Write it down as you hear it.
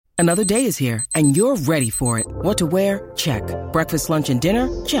Another day is here, and you're ready for it. What to wear? Check. Breakfast, lunch, and dinner?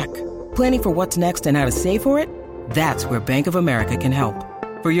 Check. Planning for what's next and how to save for it? That's where Bank of America can help.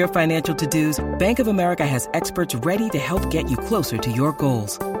 For your financial to-dos, Bank of America has experts ready to help get you closer to your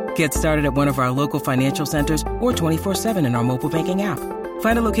goals. Get started at one of our local financial centers or 24/7 in our mobile banking app.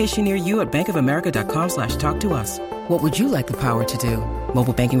 Find a location near you at bankofamerica.com/talktous. What would you like the power to do?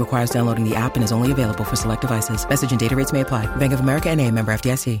 Mobile banking requires downloading the app and is only available for select devices. Message and data rates may apply. Bank of America N.A., member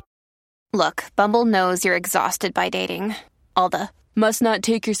FDIC. Look, Bumble knows you're exhausted by dating. All the must not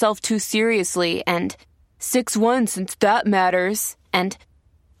take yourself too seriously and 6'1" since that matters. And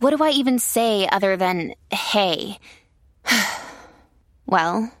what do I even say other than, hey?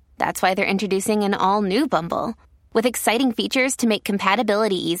 Well, that's why they're introducing an all-new Bumble with exciting features to make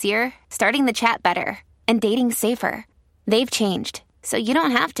compatibility easier, starting the chat better, and dating safer. They've changed, so you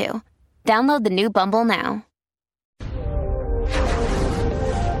don't have to. Download the new Bumble now.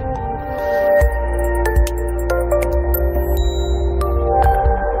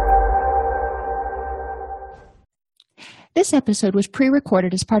 This episode was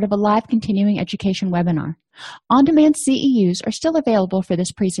pre-recorded as part of a live continuing education webinar. On-demand CEUs are still available for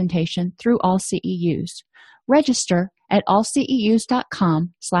this presentation through All CEUs. Register at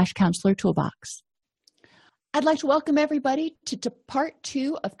allceus.com/counselor toolbox. I'd like to welcome everybody to part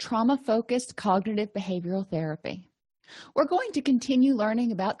 2 of trauma-focused cognitive behavioral therapy. We're going to continue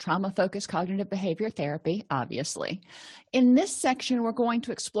learning about trauma-focused cognitive behavior therapy, obviously. In this section, we're going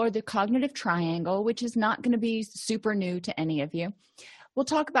to explore the cognitive triangle, which is not going to be super new to any of you. We'll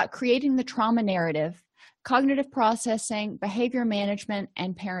talk about creating the trauma narrative, cognitive processing, behavior management,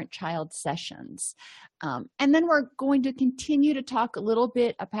 and parent-child sessions. And then we're going to continue to talk a little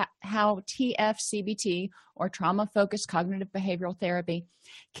bit about how TFCBT, or trauma-focused cognitive behavioral therapy,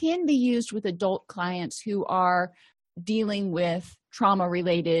 can be used with adult clients who are dealing with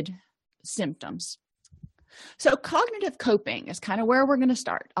trauma-related symptoms. So cognitive coping is kind of where we're going to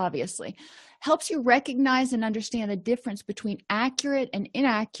start, obviously. Helps you recognize and understand the difference between accurate and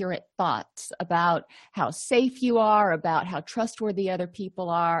inaccurate thoughts about how safe you are, about how trustworthy other people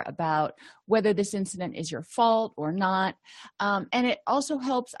are, about whether this incident is your fault or not. And it also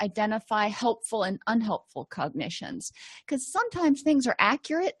helps identify helpful and unhelpful cognitions, because sometimes things are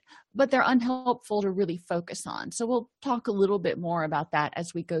accurate, but they're unhelpful to really focus on. So we'll talk a little bit more about that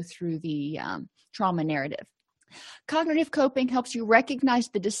as we go through the trauma narrative. Cognitive coping helps you recognize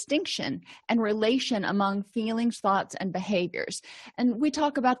the distinction and relation among feelings, thoughts, and behaviors. And we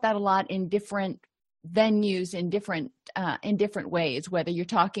talk about that a lot in different venues, in different ways, whether you're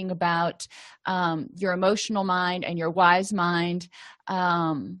talking about your emotional mind and your wise mind,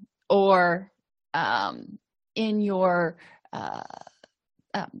 or in your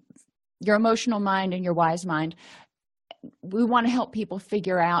emotional mind and your wise mind. We want to help people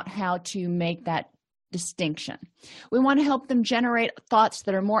figure out how to make that distinction. We want to help them generate thoughts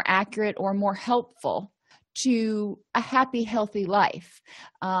that are more accurate or more helpful to a happy, healthy life.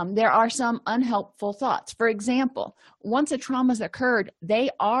 There are some unhelpful thoughts. For example, once a trauma has occurred, they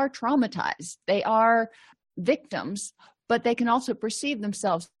are traumatized. They are victims, but they can also perceive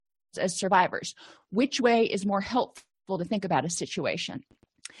themselves as survivors. Which way is more helpful to think about a situation?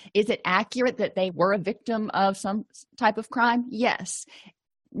 Is it accurate that they were a victim of some type of crime? Yes.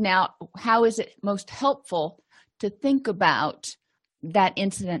 Now, how is it most helpful to think about that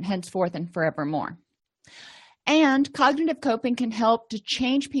incident henceforth and forevermore? And cognitive coping can help to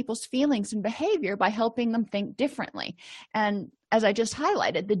change people's feelings and behavior by helping them think differently. And as I just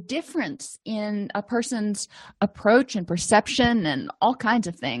highlighted, the difference in a person's approach and perception and all kinds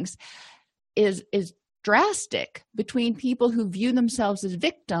of things is drastic between people who view themselves as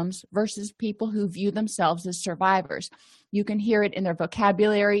victims versus people who view themselves as survivors. You can hear it in their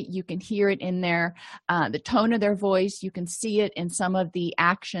vocabulary. You can hear it in their the tone of their voice. You can see it in some of the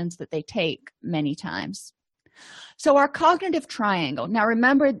actions that they take many times. So our cognitive triangle. Now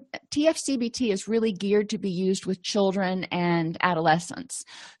remember, TFCBT is really geared to be used with children and adolescents.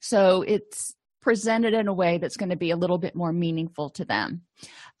 So it's presented in a way that's going to be a little bit more meaningful to them.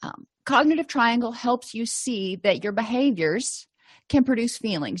 Cognitive triangle helps you see that your behaviors can produce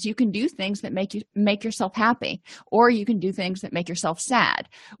feelings. You can do things that make yourself happy, or you can do things that make yourself sad.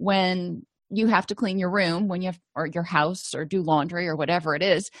 When you have to clean your room, or your house, or do laundry, or whatever it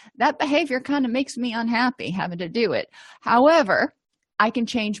is, that behavior kind of makes me unhappy having to do it. However, I can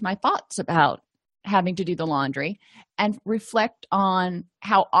change my thoughts about having to do the laundry and reflect on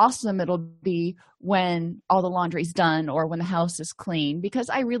how awesome it'll be when all the laundry's done or when the house is clean, because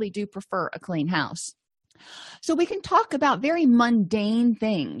I really do prefer a clean house. So we can talk about very mundane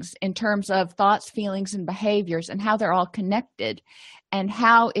things in terms of thoughts, feelings, and behaviors and how they're all connected, and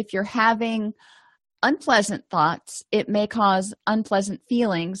how if you're having unpleasant thoughts, it may cause unpleasant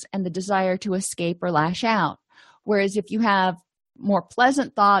feelings and the desire to escape or lash out. Whereas if you have more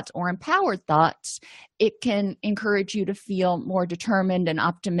pleasant thoughts or empowered thoughts, it can encourage you to feel more determined and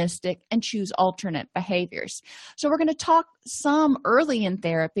optimistic and choose alternate behaviors. So we're going to talk some early in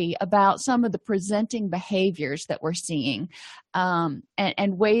therapy about some of the presenting behaviors that we're seeing,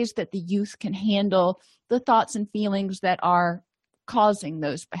 and ways that the youth can handle the thoughts and feelings that are causing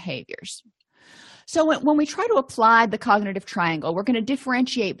those behaviors. So when we try to apply the cognitive triangle, we're going to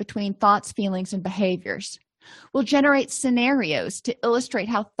differentiate between thoughts, feelings, and behaviors. We'll generate scenarios to illustrate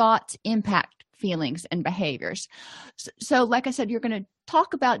how thoughts impact feelings and behaviors. So like I said, you're going to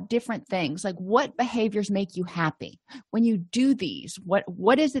talk about different things, like what behaviors make you happy. When you do these,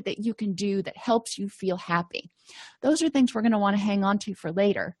 what is it that you can do that helps you feel happy? Those are things we're going to want to hang on to for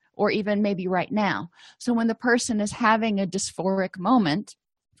later, or even maybe right now. So when the person is having a dysphoric moment,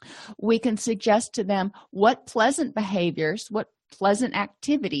 we can suggest to them what pleasant behaviors, what pleasant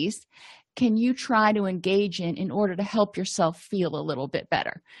activities can you try to engage in order to help yourself feel a little bit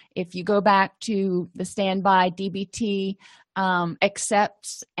better. If you go back to the standby DBT,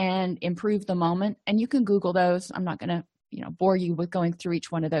 accepts and improve the moment, and you can Google those. I'm not going to bore you with going through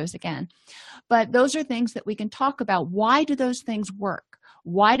each one of those again, but those are things that we can talk about. Why do those things work?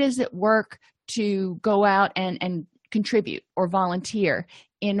 Why does it work to go out and contribute or volunteer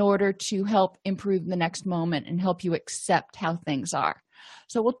in order to help improve the next moment and help you accept how things are?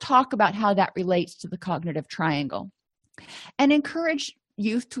 So we'll talk about how that relates to the cognitive triangle and encourage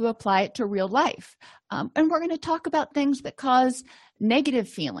youth to apply it to real life. And we're going to talk about things that cause negative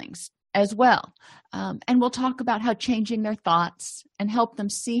feelings as well. And we'll talk about how changing their thoughts and help them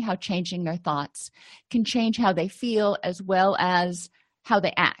see how changing their thoughts can change how they feel as well as how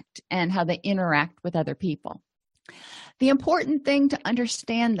they act and how they interact with other people. The important thing to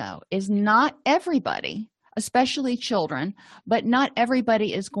understand, though, is not everybody, especially children, but not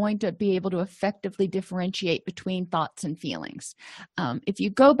everybody is going to be able to effectively differentiate between thoughts and feelings. If you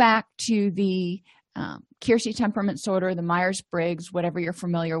go back to the Keirsey temperament disorder, the Myers-Briggs, whatever you're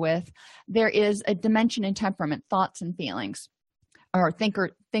familiar with, there is a dimension in temperament, thoughts and feelings, or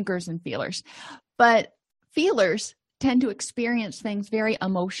thinkers and feelers. But feelers tend to experience things very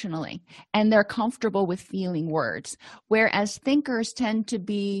emotionally, and they're comfortable with feeling words, whereas thinkers tend to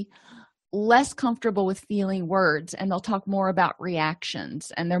be less comfortable with feeling words, and they'll talk more about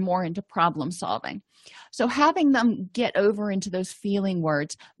reactions, and they're more into problem solving. So having them get over into those feeling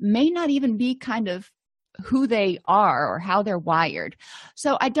words may not even be kind of who they are or how they're wired.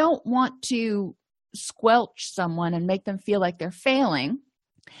 So I don't want to squelch someone and make them feel like they're failing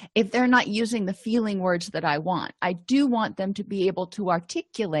if they're not using the feeling words that I want. I do want them to be able to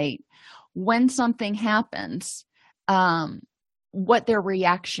articulate when something happens, what their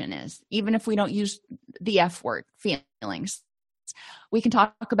reaction is, even if we don't use the F word, feelings. We can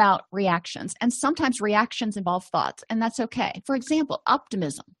talk about reactions, and sometimes reactions involve thoughts, and that's okay. For example,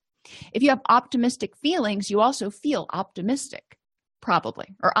 optimism. If you have optimistic feelings, you also feel optimistic,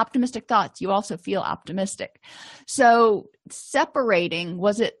 probably, or optimistic thoughts, you also feel optimistic. So separating,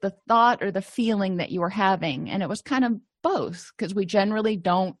 was it the thought or the feeling that you were having? And it was kind of both, because we generally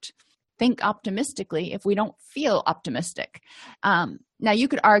don't think optimistically if we don't feel optimistic. Now, you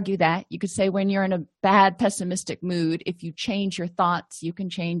could argue that. You could say when you're in a bad, pessimistic mood, if you change your thoughts, you can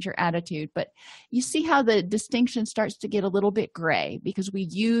change your attitude. But you see how the distinction starts to get a little bit gray, because we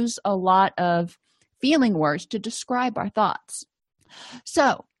use a lot of feeling words to describe our thoughts.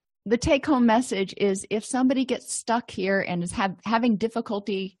 So the take-home message is, if somebody gets stuck here and is having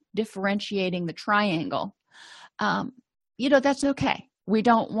difficulty differentiating the triangle, that's okay. We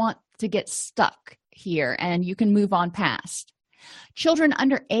don't want to get stuck here, and you can move on past. Children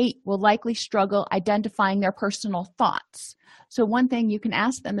under 8 will likely struggle identifying their personal thoughts. So one thing you can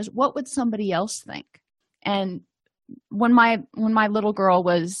ask them is, what would somebody else think? And when my little girl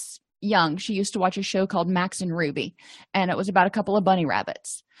was young, she used to watch a show called Max and Ruby, and it was about a couple of bunny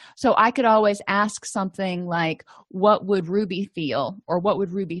rabbits. So I could always ask something like, what would Ruby feel, or what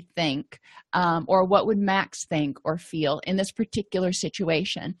would Ruby think, or what would Max think or feel in this particular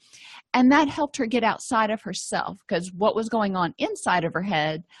situation? And that helped her get outside of herself, because what was going on inside of her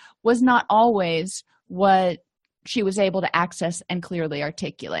head was not always what she was able to access and clearly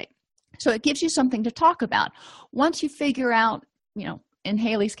articulate. So it gives you something to talk about. Once you figure out, in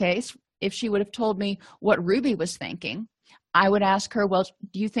Haley's case, if she would have told me what Ruby was thinking, I would ask her, well,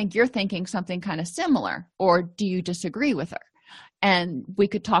 do you think you're thinking something kind of similar, or do you disagree with her? And we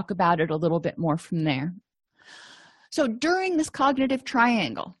could talk about it a little bit more from there. So during this cognitive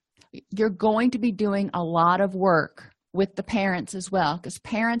triangle, you're going to be doing a lot of work with the parents as well, because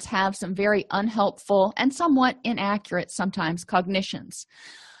parents have some very unhelpful and somewhat inaccurate sometimes cognitions.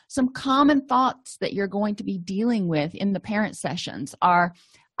 Some common thoughts that you're going to be dealing with in the parent sessions are,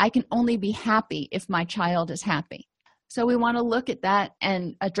 I can only be happy if my child is happy. So we want to look at that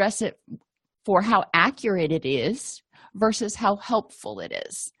and address it for how accurate it is versus how helpful it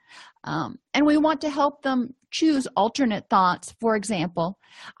is. And we want to help them choose alternate thoughts. For example,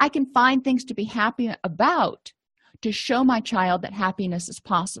 I can find things to be happy about to show my child that happiness is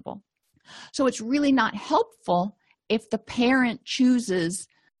possible. So it's really not helpful if the parent chooses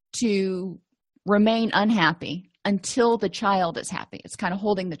to remain unhappy until the child is happy. It's kind of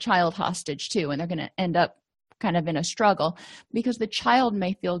holding the child hostage too, and they're going to end up kind of in a struggle because the child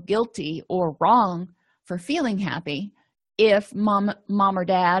may feel guilty or wrong for feeling happy if mom or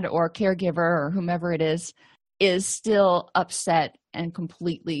dad or caregiver or whomever it is still upset and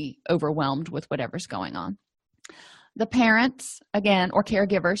completely overwhelmed with whatever's going on. The parents, again, or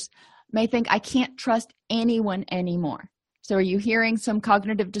caregivers, may think, I can't trust anyone anymore. So are you hearing some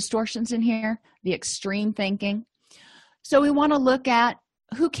cognitive distortions in here? The extreme thinking. So we want to look at,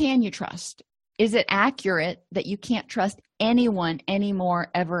 who can you trust? Is it accurate that you can't trust anyone anymore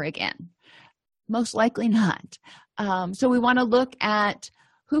ever again? Most likely not. So we want to look at,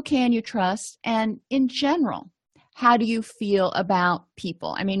 who can you trust? And in general, how do you feel about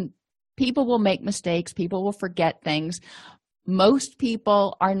people? I mean, people will make mistakes. People will forget things. Most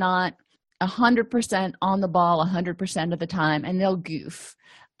people are not 100% on the ball 100% of the time, and they'll goof.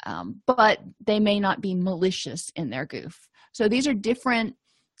 But they may not be malicious in their goof. So these are different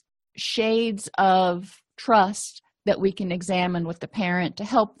shades of trust that we can examine with the parent to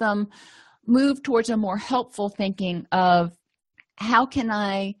help them move towards a more helpful thinking of, how can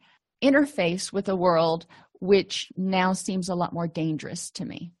I interface with a world which now seems a lot more dangerous to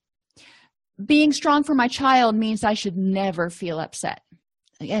me? Being strong for my child means I should never feel upset.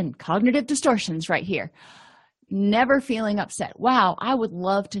 Again, cognitive distortions right here. Never feeling upset. Wow, I would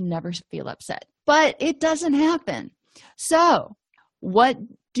love to never feel upset, but it doesn't happen. So what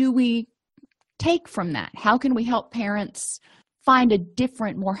do we take from that? How can we help parents find a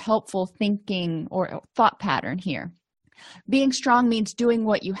different, more helpful thinking or thought pattern here? Being strong means doing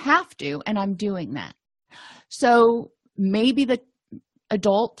what you have to, and I'm doing that. So maybe the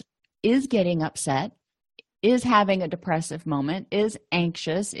adult is getting upset, is having a depressive moment, is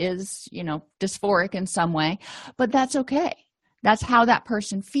anxious, is, dysphoric in some way, but that's okay. That's how that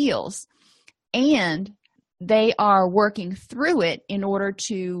person feels. And they are working through it in order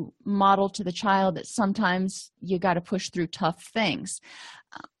to model to the child that sometimes you got to push through tough things.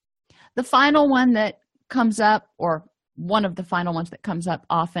 The final one that comes up, or one of the final ones that comes up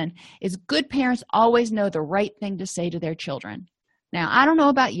often, is good parents always know the right thing to say to their children. Now, I don't know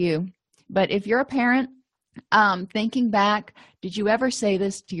about you, but if you're a parent, thinking back, did you ever say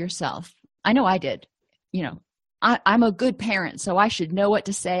this to yourself? I know I did. I'm a good parent, so I should know what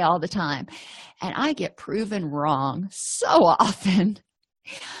to say all the time. And I get proven wrong so often.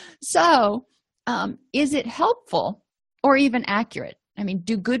 So, is it helpful or even accurate? I mean,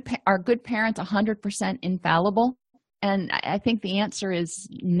 are good parents 100% infallible? And I think the answer is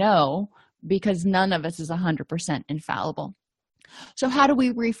no, because none of us is 100% infallible. So how do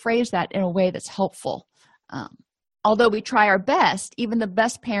we rephrase that in a way that's helpful? Although we try our best, even the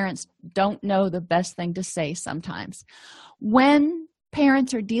best parents don't know the best thing to say sometimes. When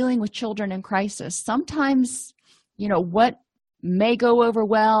parents are dealing with children in crisis, sometimes, what may go over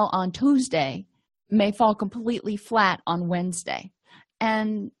well on Tuesday may fall completely flat on Wednesday.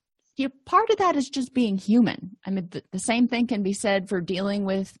 And part of that is just being human. I mean, the same thing can be said for dealing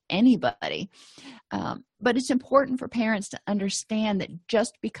with anybody. But it's important for parents to understand that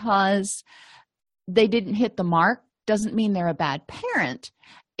just because they didn't hit the mark doesn't mean they're a bad parent.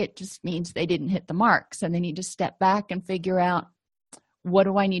 It just means they didn't hit the mark. So they need to step back and figure out, what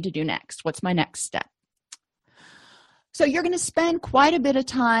do I need to do next? What's my next step? So you're going to spend quite a bit of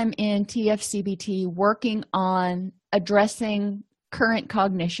time in TFCBT working on addressing current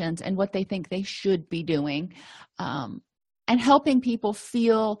cognitions and what they think they should be doing, and helping people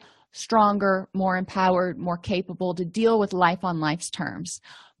feel stronger, more empowered, more capable to deal with life on life's terms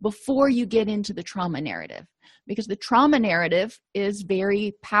before you get into the trauma narrative, because the trauma narrative is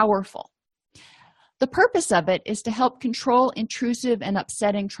very powerful. The purpose of it is to help control intrusive and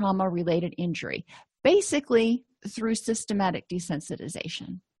upsetting trauma-related injury, basically through systematic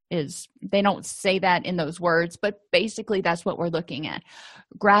desensitization. They don't say that in those words, but basically that's what we're looking at.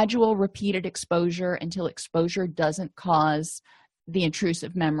 Gradual, repeated exposure until exposure doesn't cause the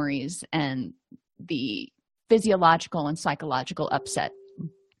intrusive memories and the physiological and psychological upset.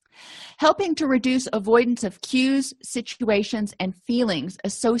 Helping to reduce avoidance of cues, situations, and feelings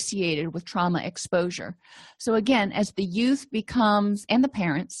associated with trauma exposure. So again, as the youth becomes, and the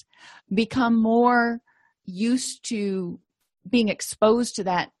parents, become more used to being exposed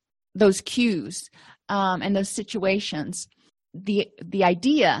to those cues and those situations,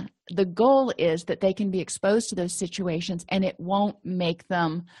 the goal is that they can be exposed to those situations and it won't make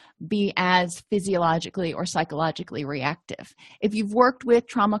them be as physiologically or psychologically reactive. If you've worked with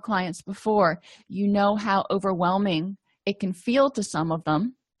trauma clients before, you know how overwhelming it can feel to some of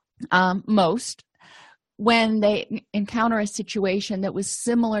them, most, when they encounter a situation that was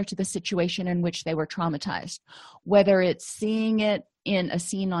similar to the situation in which they were traumatized, whether it's seeing it in a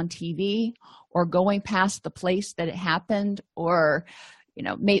scene on TV or going past the place that it happened, or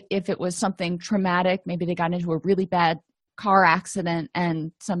if it was something traumatic, maybe they got into a really bad car accident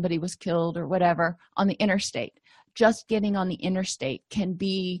and somebody was killed or whatever on the interstate. Just getting on the interstate can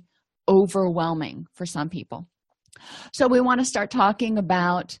be overwhelming for some people. So we want to start talking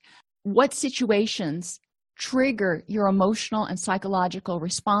about what situations trigger your emotional and psychological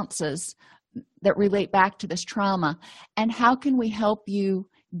responses that relate back to this trauma, and how can we help you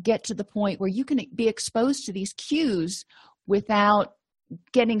get to the point where you can be exposed to these cues without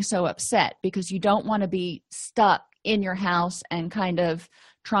getting so upset, because you don't want to be stuck in your house and kind of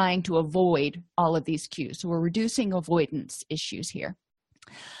trying to avoid all of these cues. So we're reducing avoidance issues here.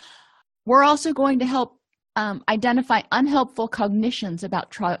 We're also going to help identify unhelpful cognitions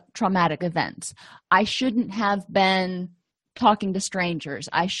about traumatic events. I shouldn't have been talking to strangers.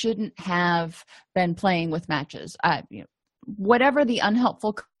 I shouldn't have been playing with matches. Whatever the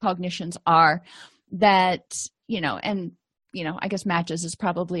unhelpful cognitions are that, I guess matches is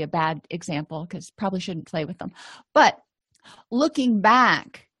probably a bad example because probably shouldn't play with them. But looking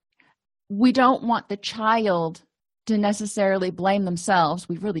back, we don't want the child to necessarily blame themselves.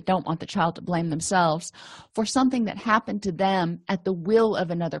 We really don't want the child to blame themselves for something that happened to them at the will of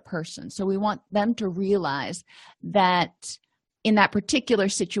another person. So we want them to realize that in that particular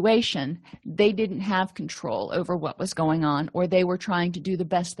situation, they didn't have control over what was going on, or they were trying to do the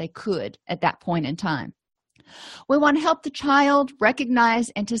best they could at that point in time. We want to help the child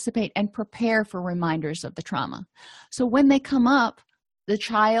recognize, anticipate, and prepare for reminders of the trauma. So when they come up, the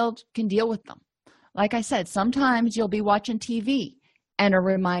child can deal with them. Like I said, sometimes you'll be watching TV and a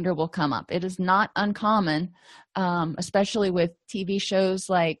reminder will come up. It is not uncommon, especially with TV shows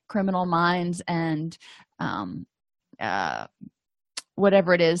like Criminal Minds and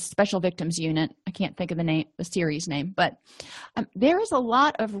whatever it is, Special Victims Unit. I can't think of the series name, but there is a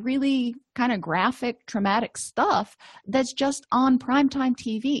lot of really kind of graphic, traumatic stuff that's just on primetime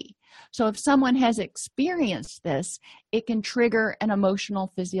TV. So if someone has experienced this, it can trigger an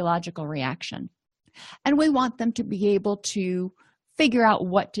emotional, physiological reaction. And we want them to be able to figure out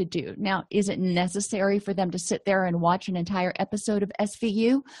what to do. Now, is it necessary for them to sit there and watch an entire episode of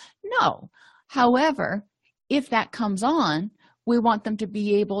SVU? No. However, if that comes on, we want them to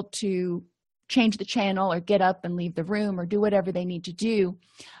be able to change the channel or get up and leave the room or do whatever they need to do.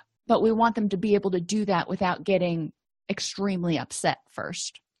 But we want them to be able to do that without getting extremely upset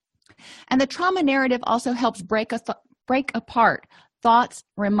first. And the trauma narrative also helps break apart thoughts,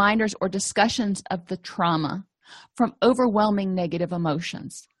 reminders, or discussions of the trauma from overwhelming negative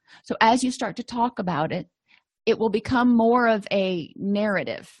emotions. So as you start to talk about it, it will become more of a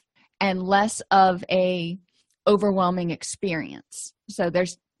narrative and less of a overwhelming experience. So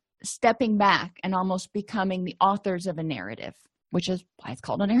there's stepping back and almost becoming the authors of a narrative, which is why it's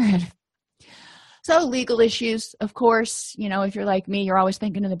called a narrative. So legal issues, of course, if you're like me, you're always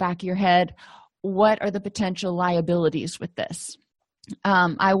thinking in the back of your head, what are the potential liabilities with this?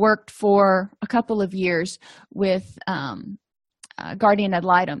 I worked for a couple of years with Guardian Ad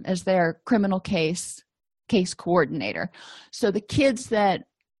Litem as their criminal case coordinator. So the kids that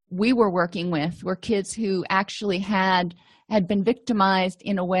we were working with were kids who actually had been victimized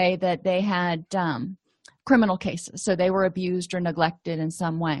in a way that they had criminal cases. So they were abused or neglected in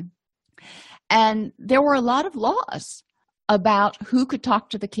some way. And there were a lot of laws about who could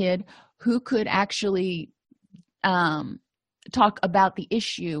talk to the kid, who could actually talk about the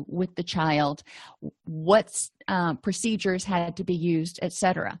issue with the child, what procedures had to be used,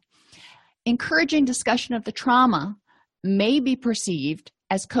 etc. Encouraging discussion of the trauma may be perceived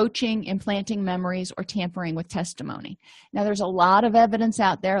as coaching, implanting memories, or tampering with testimony. Now, there's a lot of evidence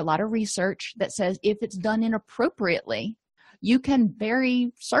out there, a lot of research that says if it's done inappropriately, you can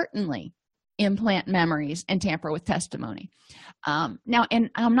very certainly implant memories and tamper with testimony. Now, and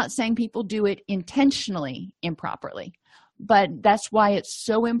I'm not saying people do it intentionally improperly, but that's why it's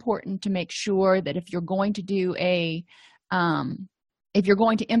so important to make sure that if you're going to do if you're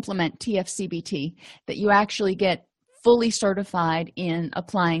going to implement TFCBT, that you actually get fully certified in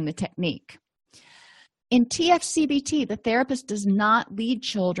applying the technique. In TFCBT, the therapist does not lead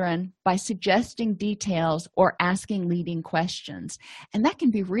children by suggesting details or asking leading questions. And that can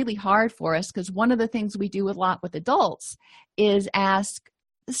be really hard for us, because one of the things we do a lot with adults is ask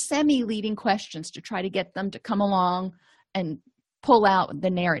semi-leading questions to try to get them to come along and pull out the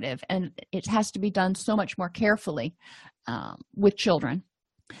narrative. And it has to be done so much more carefully with children.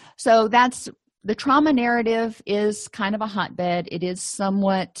 So that's the trauma narrative is kind of a hotbed. It is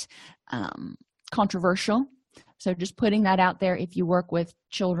somewhat controversial. So just putting that out there if you work with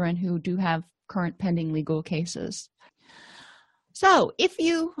children who do have current pending legal cases. So if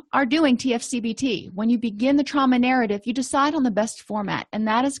you are doing TFCBT, when you begin the trauma narrative, you decide on the best format, and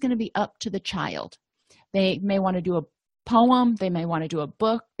that is going to be up to the child. They may want to do a poem, they may want to do a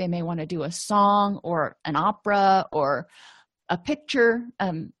book, they may want to do a song or an opera or a picture,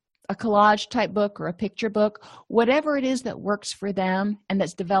 a collage type book or a picture book, whatever it is that works for them and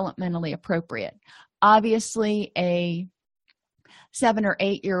that's developmentally appropriate. Obviously, a 7 or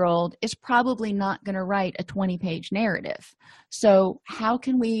 8 year old is probably not going to write a 20-page narrative. So how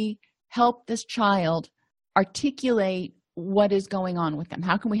can we help this child articulate what is going on with them?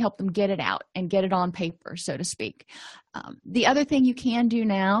 How can we help them get it out and get it on paper, so to speak? The other thing you can do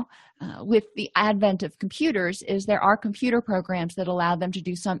now with the advent of computers is there are computer programs that allow them to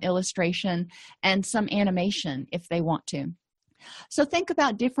do some illustration and some animation if they want to. So think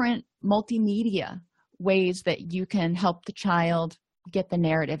about different multimedia ways that you can help the child get the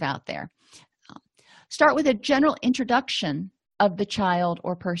narrative out there. Start with a general introduction of the child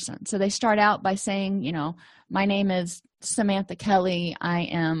or person. So they start out by saying, my name is Samantha Kelly. I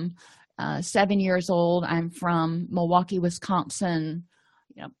am 7 years old. I'm from Milwaukee, Wisconsin,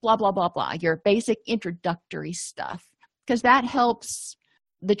 blah, blah, blah, blah. Your basic introductory stuff, because that helps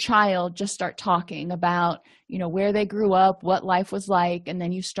the child just start talking about, where they grew up, what life was like, and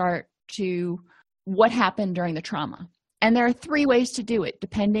then you start to what happened during the trauma. And there are 3 ways to do it,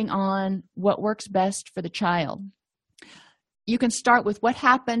 depending on what works best for the child. You can start with what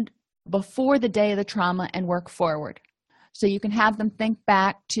happened before the day of the trauma and work forward. So you can have them think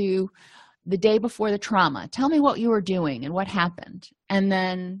back to the day before the trauma. Tell me what you were doing and what happened. And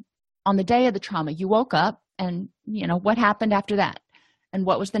then on the day of the trauma, you woke up and, what happened after that? And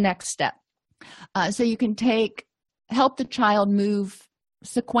what was the next step? So you can help the child move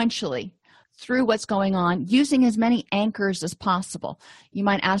sequentially through what's going on using as many anchors as possible. You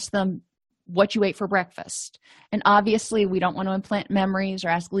might ask them what you ate for breakfast. And obviously, we don't want to implant memories or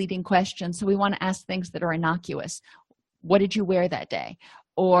ask leading questions. So we want to ask things that are innocuous. What did you wear that day?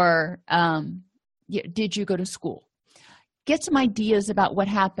 Or did you go to school? Get some ideas about what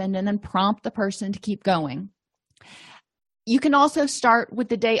happened and then prompt the person to keep going. You can also start with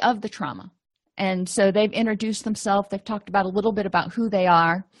the day of the trauma. And so they've introduced themselves. They've talked about a little bit about who they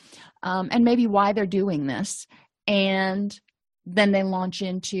are and maybe why they're doing this. And then they launch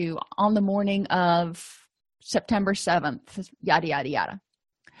into on the morning of September 7th, yada, yada, yada.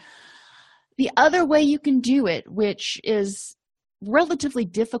 The other way you can do it, which is relatively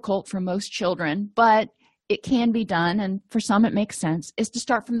difficult for most children, but it can be done, and for some it makes sense, is to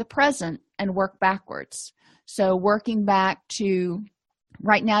start from the present and work backwards. So working back to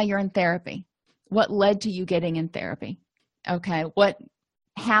right now you're in therapy. What led to you getting in therapy? Okay, what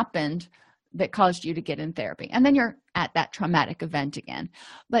happened that caused you to get in therapy? And then you're at that traumatic event again.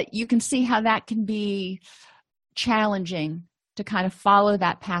 But you can see how that can be challenging to kind of follow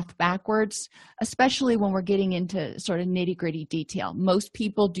that path backwards, especially when we're getting into sort of nitty-gritty detail. Most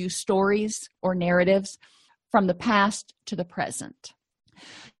people do stories or narratives from the past to the present.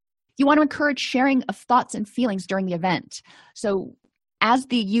 You want to encourage sharing of thoughts and feelings during the event. So as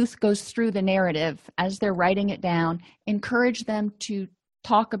the youth goes through the narrative, as they're writing it down, encourage them to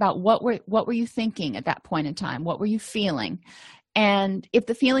talk about what were you thinking at that point in time? What were you feeling? And if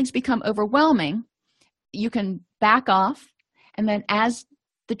the feelings become overwhelming, you can back off. And then as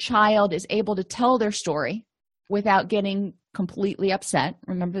the child is able to tell their story without getting completely upset,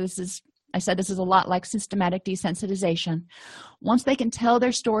 remember I said this is a lot like systematic desensitization. Once they can tell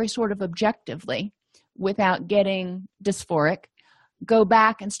their story sort of objectively without getting dysphoric, go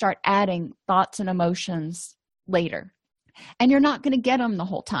back and start adding thoughts and emotions later. And you're not going to get them the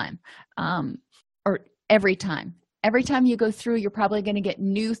whole time or every time. Every time you go through, you're probably going to get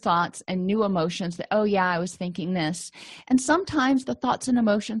new thoughts and new emotions that, oh yeah, I was thinking this. And sometimes the thoughts and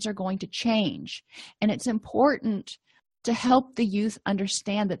emotions are going to change. And it's important to help the youth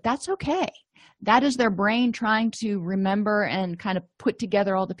understand that that's okay. That is their brain trying to remember and kind of put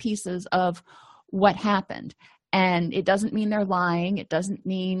together all the pieces of what happened. And it doesn't mean they're lying. It doesn't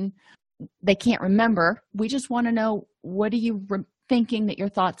mean they can't remember. We just want to know, what are you thinking that your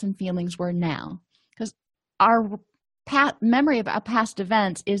thoughts and feelings were now? Because our memory of our past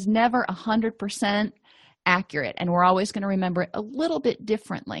events is never 100% accurate, and we're always going to remember it a little bit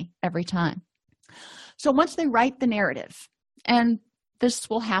differently every time. So once they write the narrative, and this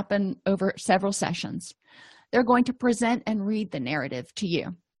will happen over several sessions, they're going to present and read the narrative to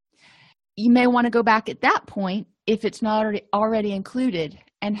you. You may want to go back at that point, if it's not already included,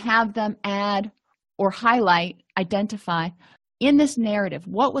 and have them add or highlight, identify in this narrative,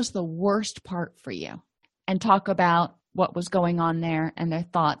 what was the worst part for you, and talk about what was going on there and their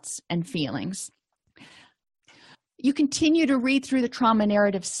thoughts and feelings. You continue to read through the trauma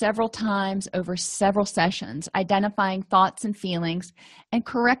narrative several times over several sessions, identifying thoughts and feelings and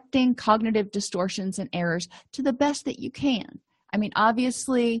correcting cognitive distortions and errors to the best that you can. I mean,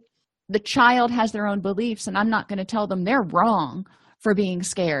 obviously, the child has their own beliefs, and I'm not going to tell them they're wrong for being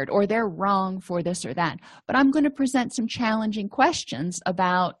scared or they're wrong for this or that. But I'm going to present some challenging questions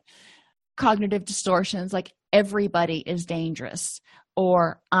about cognitive distortions, like everybody is dangerous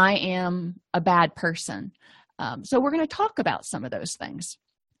or I am a bad person. So we're going to talk about some of those things.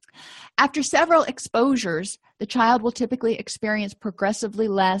 After several exposures, the child will typically experience progressively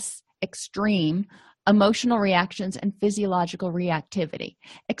less extreme emotional reactions and physiological reactivity.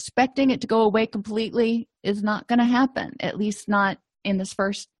 Expecting it to go away completely is not going to happen, at least not in this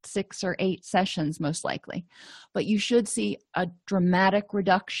first 6 or 8 sessions, most likely. But you should see a dramatic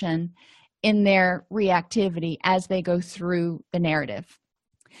reduction in their reactivity as they go through the narrative.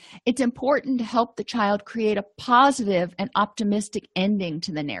 It's important to help the child create a positive and optimistic ending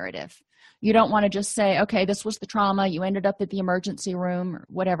to the narrative. You don't want to just say, okay, this was the trauma, you ended up at the emergency room or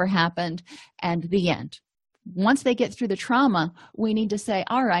whatever happened, and the end. Once they get through the trauma, we need to say,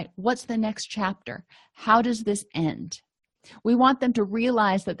 all right, what's the next chapter? How does this end? We want them to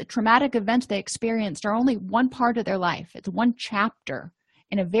realize that the traumatic events they experienced are only one part of their life. It's one chapter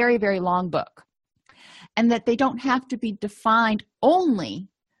in a very, very long book. And that they don't have to be defined only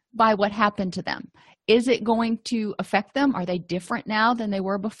by what happened to them. Is it going to affect them? Are they different now than they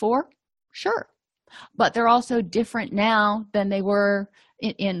were before? Sure. But they're also different now than they were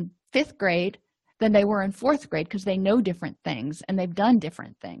in 5th grade than they were in 4th grade, because they know different things and they've done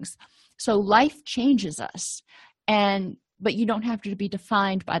different things. So life changes us, but you don't have to be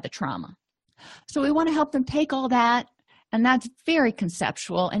defined by the trauma. So we want to help them take all that, and that's very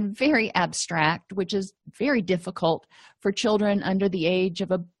conceptual and very abstract, which is very difficult for children under the age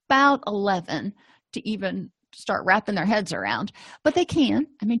of about 11 to even start wrapping their heads around. But they can.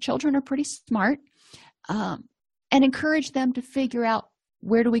 I mean, children are pretty smart. And encourage them to figure out,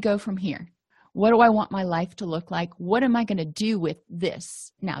 where do we go from here? What do I want my life to look like? What am I going to do with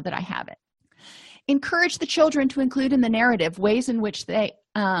this now that I have it? Encourage the children to include in the narrative ways in which they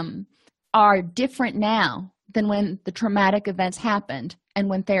are different now than when the traumatic events happened and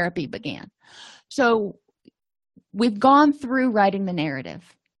when therapy began. So we've gone through writing the narrative,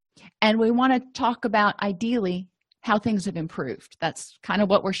 and we want to talk about, ideally, how things have improved. That's kind of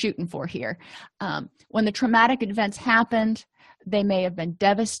what we're shooting for here. When the traumatic events happened, they may have been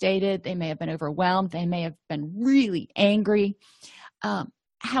devastated, they may have been overwhelmed, they may have been really angry.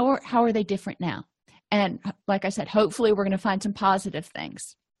 How are they different now? And like I said, hopefully we're going to find some positive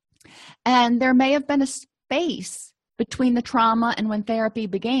things. And there may have been a space between the trauma and when therapy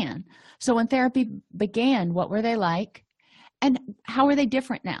began. So when therapy began, what were they like? And how are they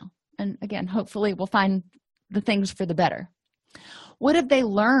different now? And again, hopefully we'll find the things for the better. What have they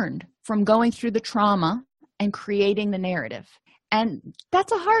learned from going through the trauma and creating the narrative? And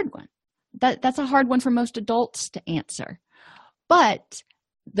that's a hard one. That's a hard one for most adults to answer. But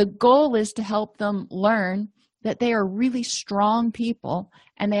the goal is to help them learn that they are really strong people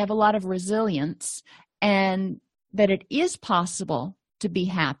and they have a lot of resilience, and that it is possible to be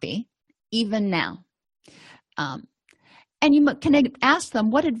happy even now. And you can ask them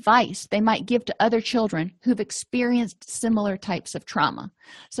what advice they might give to other children who've experienced similar types of trauma.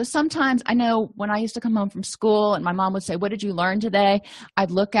 So sometimes, I know when I used to come home from school and my mom would say, "What did you learn today?"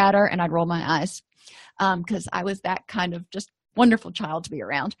 I'd look at her and I'd roll my eyes because I was that kind of just wonderful child to be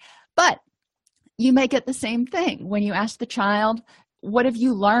around. But you may get the same thing when you ask the child, "What have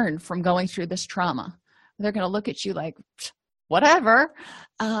you learned from going through this trauma?" They're going to look at you like, whatever,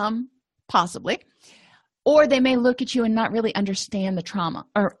 possibly. Or they may look at you and not really understand the trauma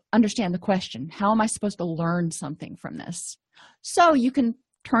or understand the question. How am I supposed to learn something from this? So you can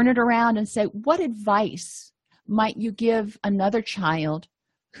turn it around and say, what advice might you give another child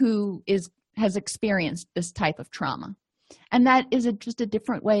who has experienced this type of trauma? And that is just a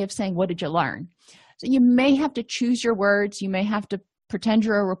different way of saying, what did you learn? So you may have to choose your words. You may have to pretend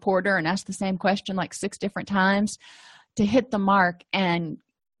you're a reporter and ask the same question like 6 different times to hit the mark and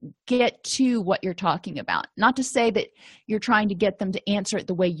get to what you're talking about. Not to say that you're trying to get them to answer it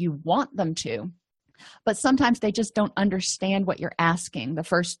the way you want them to, but sometimes they just don't understand what you're asking the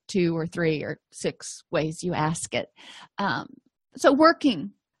first 2 or 3 or 6 ways you ask it. So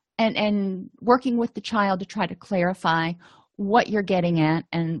working and working with the child to try to clarify what you're getting at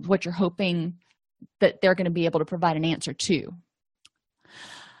and what you're hoping that they're going to be able to provide an answer to.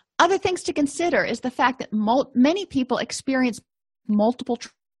 Other things to consider is the fact that many people experience multiple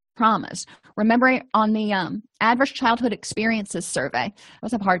traumas. Remember on the Adverse Childhood Experiences Survey, I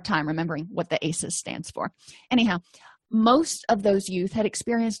was having a hard time remembering what the ACEs stands for. Anyhow, most of those youth had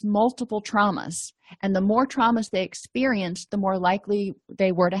experienced multiple traumas, and the more traumas they experienced, the more likely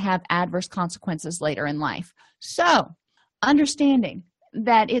they were to have adverse consequences later in life. So, understanding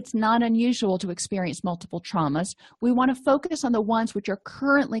that it's not unusual to experience multiple traumas, we want to focus on the ones which are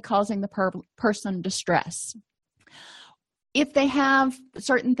currently causing the person distress. If they have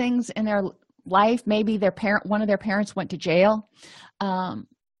certain things in their life, maybe one of their parents went to jail, and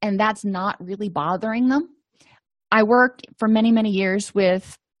that's not really bothering them. I worked for many, many years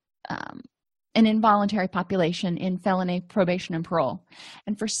with an involuntary population in felony probation and parole.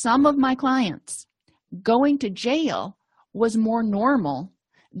 And for some of my clients, going to jail was more normal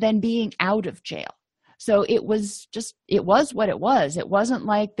than being out of jail. So it was what it was. It wasn't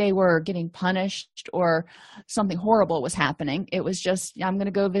like they were getting punished or something horrible was happening. It was just, I'm going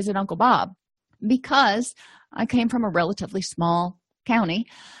to go visit Uncle Bob, because I came from a relatively small county.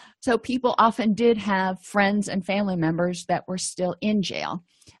 So people often did have friends and family members that were still in jail.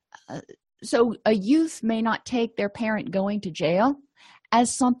 So a youth may not take their parent going to jail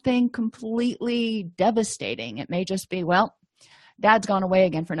as something completely devastating. It may just be, well, Dad's gone away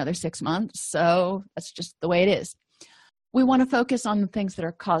again for another 6 months, so that's just the way it is. We want to focus on the things that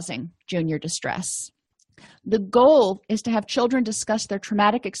are causing junior distress. The goal is to have children discuss their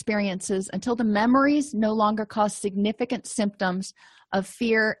traumatic experiences until the memories no longer cause significant symptoms of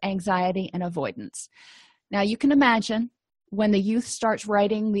fear, anxiety, and avoidance. Now, you can imagine when the youth starts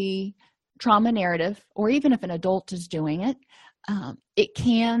writing the trauma narrative, or even if an adult is doing it, it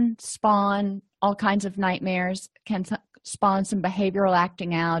can spawn all kinds of nightmares, can spawn some behavioral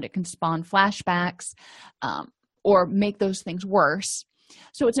acting out, it can spawn flashbacks, or make those things worse.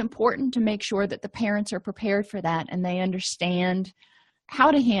 So it's important to make sure that the parents are prepared for that and they understand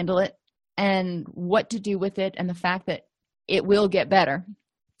how to handle it and what to do with it, and the fact that it will get better.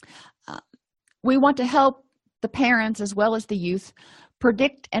 We want to help the parents as well as the youth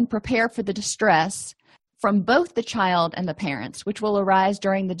predict and prepare for the distress from both the child and the parents, which will arise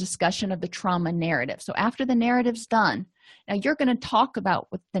during the discussion of the trauma narrative. So after the narrative's done, now you're going to talk about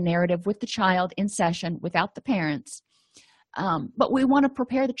the narrative with the child in session without the parents. But we want to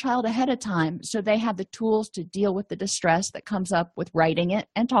prepare the child ahead of time so they have the tools to deal with the distress that comes up with writing it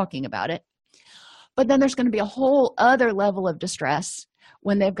and talking about it. But then there's going to be a whole other level of distress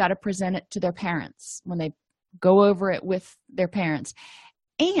when they've got to present it to their parents, when they go over it with their parents.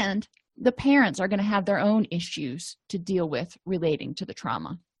 And the parents are going to have their own issues to deal with relating to the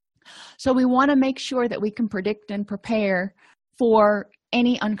trauma. So we want to make sure that we can predict and prepare for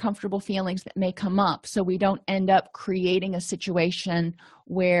any uncomfortable feelings that may come up, so we don't end up creating a situation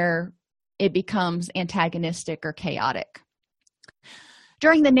where it becomes antagonistic or chaotic.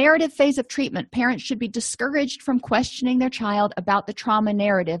 During the narrative phase of treatment, parents should be discouraged from questioning their child about the trauma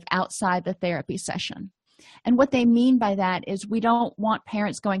narrative outside the therapy session. And what they mean by that is we don't want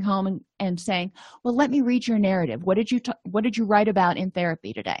parents going home and saying, well, let me read your narrative. What did you write about in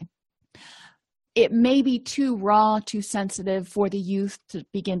therapy today? It may be too raw, too sensitive for the youth to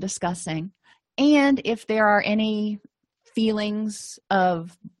begin discussing. And if there are any feelings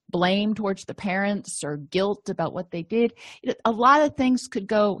of blame towards the parents or guilt about what they did, a lot of things could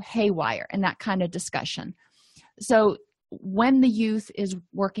go haywire in that kind of discussion. So when the youth is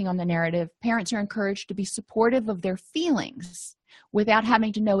working on the narrative, parents are encouraged to be supportive of their feelings without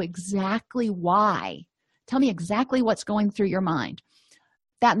having to know exactly why. Tell me exactly what's going through your mind.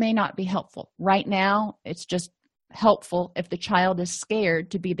 That may not be helpful. Right now, it's just helpful if the child is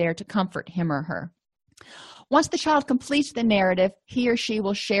scared to be there to comfort him or her. Once the child completes the narrative, he or she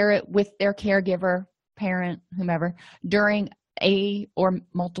will share it with their caregiver, parent, whomever, during a or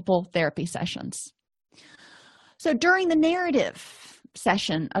multiple therapy sessions. So during the narrative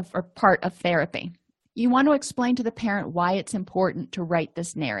session or part of therapy, you want to explain to the parent why it's important to write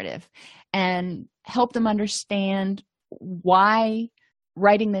this narrative and help them understand why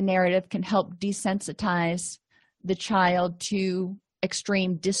writing the narrative can help desensitize the child to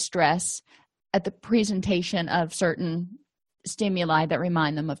extreme distress at the presentation of certain stimuli that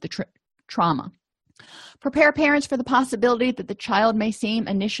remind them of the trauma. Prepare parents for the possibility that the child may seem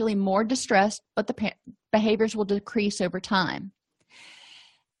initially more distressed, but the behaviors will decrease over time.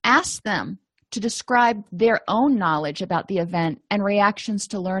 Ask them to describe their own knowledge about the event and reactions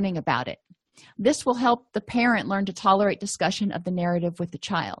to learning about it. This will help the parent learn to tolerate discussion of the narrative with the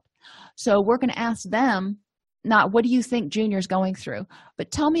child. So we're going to ask them, not what do you think Junior's going through,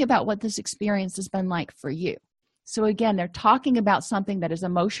 but tell me about what this experience has been like for you. So again, they're talking about something that is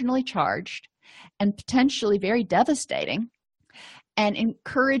emotionally charged and potentially very devastating, and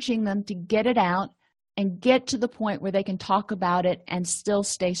encouraging them to get it out and get to the point where they can talk about it and still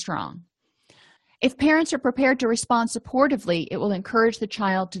stay strong. If parents are prepared to respond supportively, it will encourage the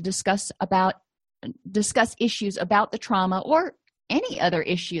child to discuss issues about the trauma or any other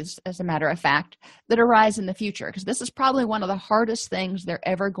issues, as a matter of fact, that arise in the future, because this is probably one of the hardest things they're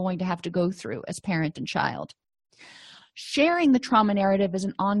ever going to have to go through as parent and child. Sharing the trauma narrative is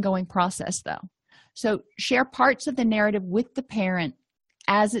an ongoing process, though. So share parts of the narrative with the parent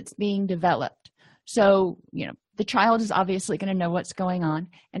as it's being developed. So, the child is obviously going to know what's going on.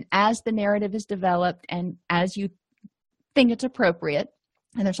 And as the narrative is developed and as you think it's appropriate,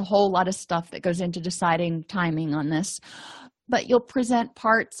 and there's a whole lot of stuff that goes into deciding timing on this, but you'll present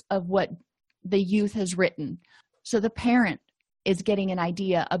parts of what the youth has written. So the parent is getting an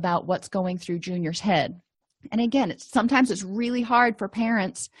idea about what's going through Junior's head. And again, sometimes it's really hard for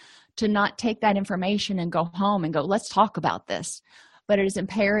parents to not take that information and go home and go, let's talk about this. But it is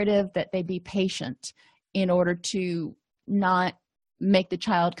imperative that they be patient in order to not make the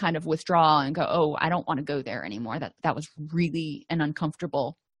child kind of withdraw and go, oh, I don't want to go there anymore. That was really an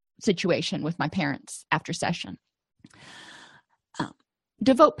uncomfortable situation with my parents after session.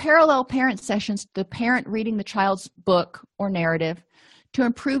 Devote parallel parent sessions to the parent reading the child's book or narrative to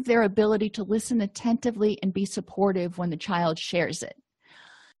improve their ability to listen attentively and be supportive when the child shares it.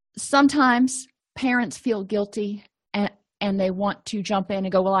 Sometimes parents feel guilty and they want to jump in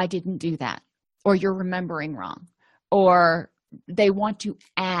and go, well, I didn't do that, or you're remembering wrong, or they want to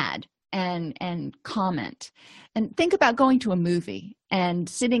add and comment. And think about going to a movie and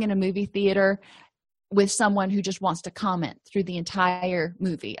sitting in a movie theater with someone who just wants to comment through the entire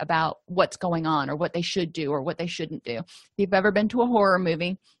movie about what's going on or what they should do or what they shouldn't do. If you've ever been to a horror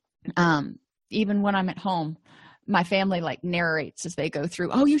movie, even when I'm at home, my family narrates as they go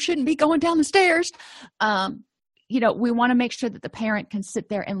through, oh, you shouldn't be going down the stairs. We want to make sure that the parent can sit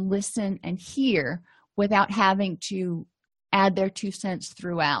there and listen and hear without having to add their 2 cents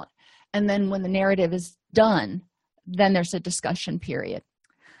throughout. And then when the narrative is done, then there's a discussion period.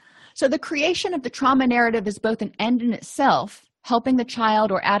 So the creation of the trauma narrative is both an end in itself, helping the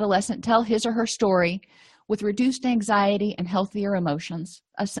child or adolescent tell his or her story with reduced anxiety and healthier emotions,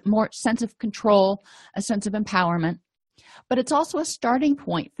 a more sense of control, a sense of empowerment. But it's also a starting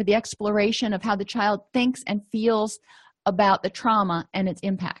point for the exploration of how the child thinks and feels about the trauma and its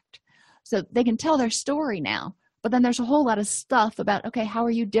impact. So they can tell their story now, but then there's a whole lot of stuff about, okay, how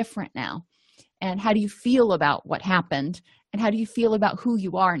are you different now? And how do you feel about what happened? And how do you feel about who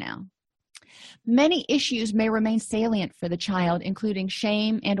you are now? Many issues may remain salient for the child, including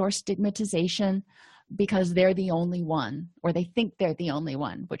shame and or stigmatization because they're the only one, or they think they're the only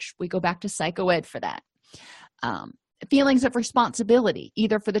one, which we go back to psychoed for that. Feelings of responsibility,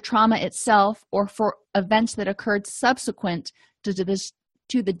 either for the trauma itself or for events that occurred subsequent to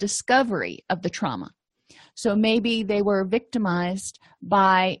the discovery of the trauma. So maybe they were victimized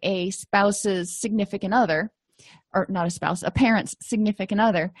by a spouse's significant other, or not a spouse, a parent's significant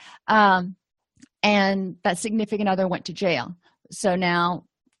other, and that significant other went to jail. So now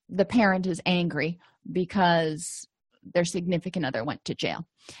the parent is angry because their significant other went to jail.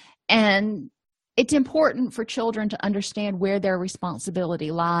 And it's important for children to understand where their responsibility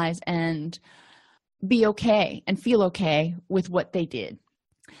lies and be okay and feel okay with what they did.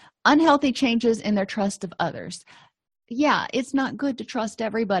 Unhealthy changes in their trust of others. Yeah, it's not good to trust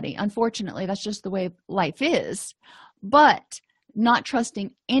everybody. Unfortunately, that's just the way life is. But not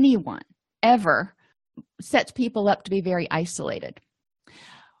trusting anyone ever sets people up to be very isolated.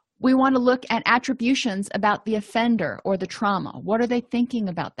 We want to look at attributions about the offender or the trauma. What are they thinking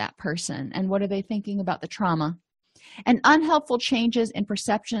about that person? And what are they thinking about the trauma? And unhelpful changes in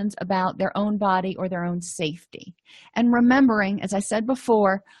perceptions about their own body or their own safety. And remembering, as I said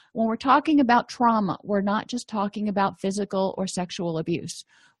before, when we're talking about trauma, we're not just talking about physical or sexual abuse.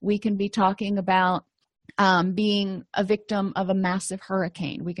 We can be talking about being a victim of a massive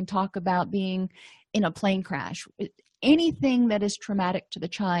hurricane. We can talk about being in a plane crash. Anything that is traumatic to the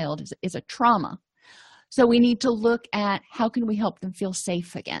child is a trauma. So we need to look at how can we help them feel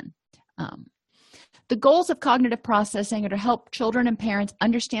safe again. The goals of cognitive processing are to help children and parents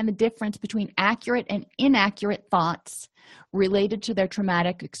understand the difference between accurate and inaccurate thoughts related to their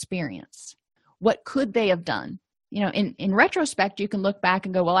traumatic experience. What could they have done? In retrospect, you can look back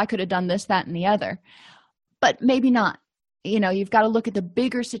and go, well, I could have done this, that, and the other. But maybe not. You've got to look at the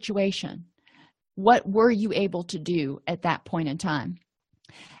bigger situation. What were you able to do at that point in time?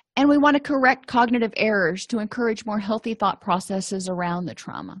 And we want to correct cognitive errors to encourage more healthy thought processes around the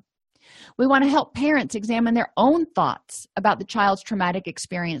trauma. We want to help parents examine their own thoughts about the child's traumatic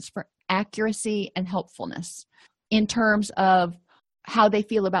experience for accuracy and helpfulness in terms of how they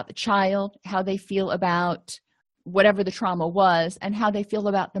feel about the child, how they feel about whatever the trauma was, and how they feel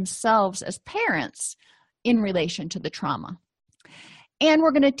about themselves as parents in relation to the trauma. And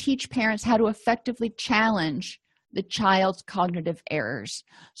we're going to teach parents how to effectively challenge the child's cognitive errors.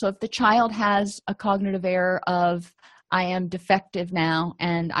 So if the child has a cognitive error of, I am defective now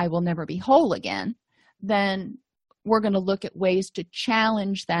and I will never be whole again, then we're going to look at ways to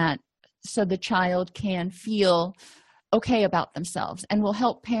challenge that so the child can feel okay about themselves. And we'll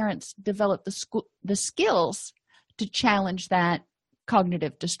help parents develop the skills to challenge that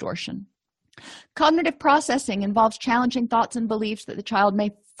cognitive distortion. Cognitive processing involves challenging thoughts and beliefs that the child may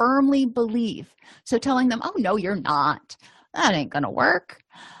firmly believe. So telling them, oh, no, you're not. That ain't going to work.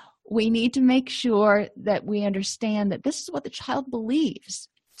 We need to make sure that we understand that this is what the child believes.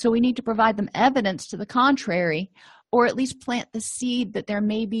 So we need to provide them evidence to the contrary, or at least plant the seed that there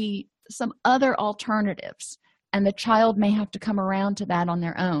may be some other alternatives, and the child may have to come around to that on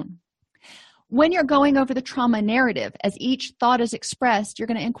their own. When you're going over the trauma narrative, as each thought is expressed, you're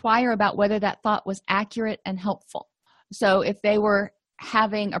going to inquire about whether that thought was accurate and helpful. So if they were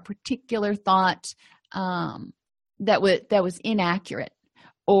having a particular thought that was inaccurate,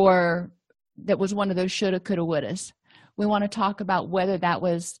 or that was one of those shoulda, coulda, wouldas, we want to talk about whether that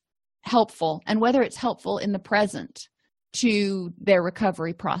was helpful and whether it's helpful in the present to their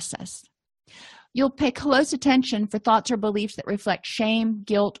recovery process. You'll pay close attention for thoughts or beliefs that reflect shame,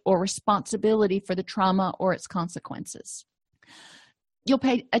 guilt, or responsibility for the trauma or its consequences. You'll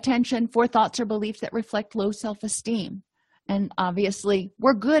pay attention for thoughts or beliefs that reflect low self-esteem. And obviously,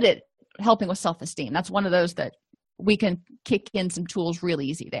 we're good at helping with self-esteem. That's one of those that we can kick in some tools real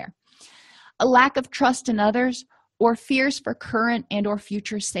easy there. A lack of trust in others, or fears for current and or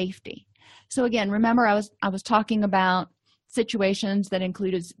future safety. So again, remember I was talking about situations that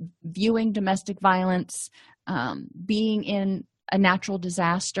included viewing domestic violence, being in a natural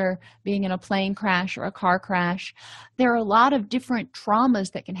disaster, being in a plane crash or a car crash. There are a lot of different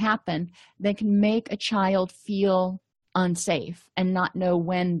traumas that can happen that can make a child feel unsafe and not know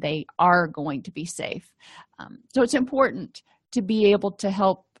when they are going to be safe. So it's important to be able to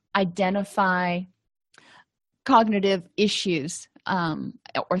help identify cognitive issues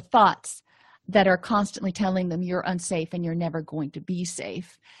or thoughts that are constantly telling them you're unsafe and you're never going to be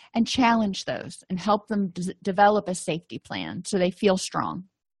safe, and challenge those and help them develop a safety plan so they feel strong.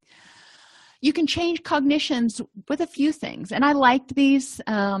 You can change cognitions with a few things, and I liked these,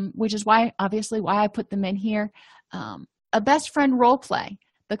 which is why I put them in here. A best friend role play.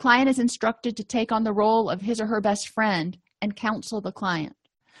 The client is instructed to take on the role of his or her best friend and counsel the client.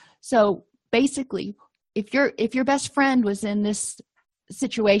 So basically, if your best friend was in this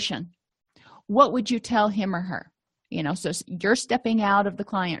situation, what would you tell him or her? So you're stepping out of the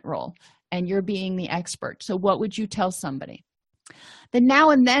client role and you're being the expert. So what would you tell somebody? The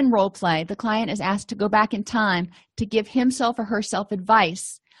now and then role play, the client is asked to go back in time to give himself or herself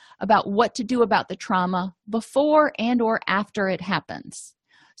advice about what to do about the trauma before and or after it happens.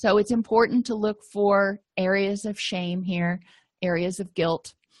 So it's important to look for areas of shame here, areas of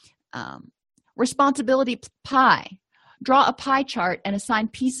guilt. Responsibility pie. Draw a pie chart and assign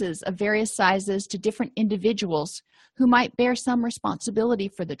pieces of various sizes to different individuals who might bear some responsibility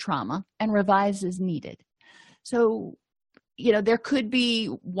for the trauma, and revise as needed. So, there could be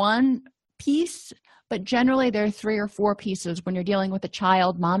one piece, but generally there are 3 or 4 pieces when you're dealing with a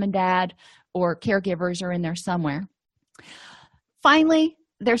child. Mom and dad or caregivers are in there somewhere. Finally,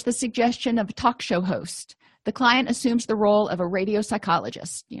 there's the suggestion of a talk show host. The client assumes the role of a radio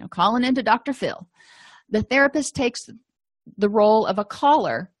psychologist, calling into Dr. Phil. The therapist takes the role of a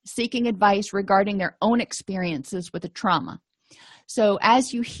caller seeking advice regarding their own experiences with a trauma. So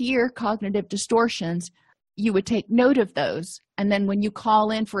as you hear cognitive distortions, you would take note of those. And then when you call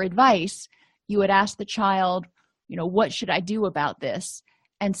in for advice, you would ask the child, what should I do about this?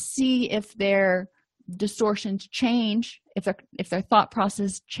 And see if they're distortions change, if their thought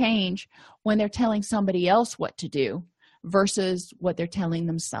process change when they're telling somebody else what to do versus what they're telling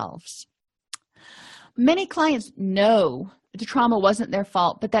themselves. Many clients know the trauma wasn't their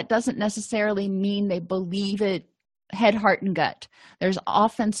fault, but that doesn't necessarily mean they believe it head, heart, and gut. There's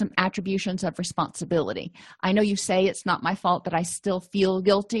often some attributions of responsibility. I know you say it's not my fault, but I still feel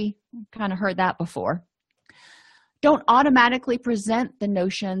guilty. Kind of heard that before. Don't automatically present the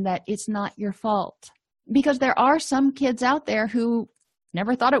notion that it's not your fault, because there are some kids out there who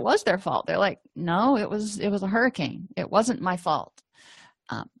never thought it was their fault. They're like, no, it was a hurricane. It wasn't my fault.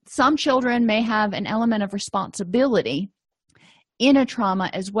 Some children may have an element of responsibility in a trauma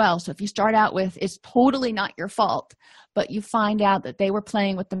as well. So if you start out with, it's totally not your fault, but you find out that they were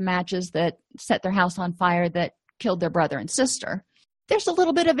playing with the matches that set their house on fire that killed their brother and sister, there's a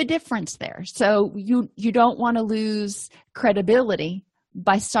little bit of a difference there. So you don't want to lose credibility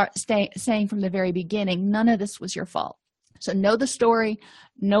by saying from the very beginning, none of this was your fault. So know the story,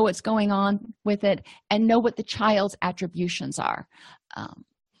 know what's going on with it, and know what the child's attributions are.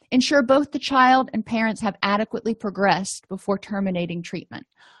 Ensure both the child and parents have adequately progressed before terminating treatment.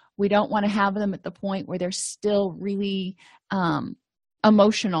 We don't want to have them at the point where they're still really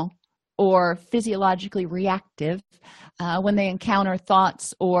emotional or physiologically reactive when they encounter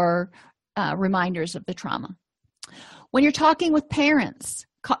thoughts or reminders of the trauma. When you're talking with parents,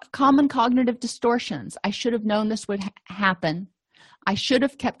 common cognitive distortions. I should have known this would happen. I should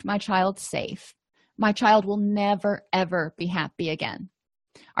have kept my child safe. My child will never, ever be happy again.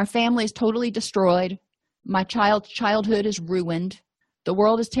 Our family is totally destroyed. My child's childhood is ruined. The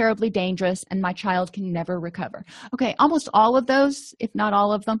world is terribly dangerous, and my child can never recover. Okay, almost all of those, if not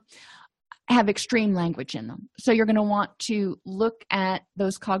all of them, have extreme language in them. So you're going to want to look at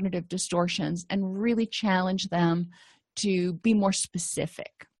those cognitive distortions and really challenge them to be more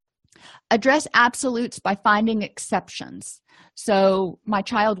specific. Address absolutes by finding exceptions. So my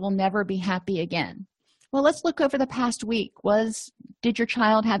child will never be happy again. Well, let's look over the past week. Did your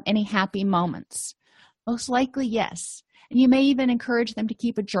child have any happy moments? Most likely, yes. And you may even encourage them to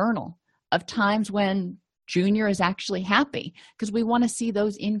keep a journal of times when Junior is actually happy, because we want to see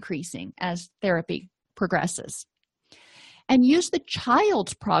those increasing as therapy progresses. And use the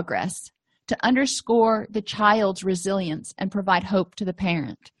child's progress to underscore the child's resilience and provide hope to the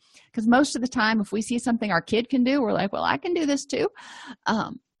parent. Because most of the time, if we see something our kid can do, we're like, well, I can do this too.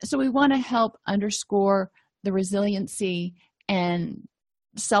 So we want to help underscore the resiliency and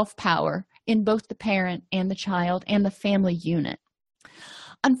self-power in both the parent and the child and the family unit.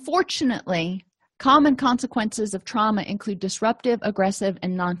 Unfortunately, common consequences of trauma include disruptive, aggressive,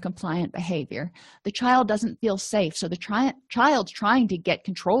 and non-compliant behavior. The child doesn't feel safe, so the child's trying to get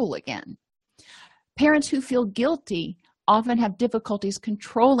control again. Parents who feel guilty often have difficulties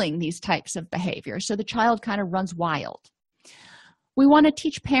controlling these types of behaviors, so the child kind of runs wild. We want to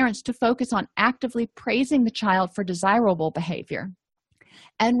teach parents to focus on actively praising the child for desirable behavior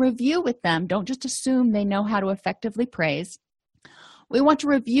and review with them. Don't just assume they know how to effectively praise. We want to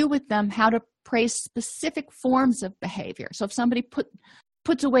review with them how to praise specific forms of behavior. So if somebody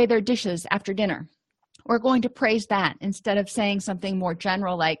puts away their dishes after dinner, we're going to praise that instead of saying something more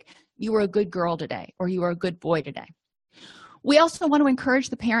general like, you were a good girl today, or you were a good boy today. We also want to encourage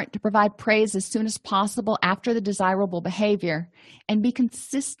the parent to provide praise as soon as possible after the desirable behavior and be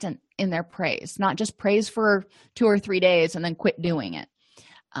consistent in their praise, not just praise for 2 or 3 days and then quit doing it.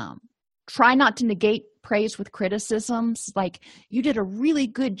 Try not to negate praise with criticisms like, you did a really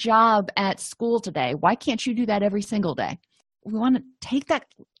good job at school today. Why can't you do that every single day? We want to take that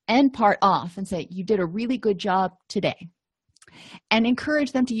end part off and say, you did a really good job today. And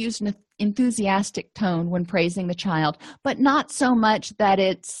encourage them to use an enthusiastic tone when praising the child, but not so much that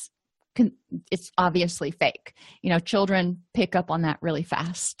it's obviously fake. Children pick up on that really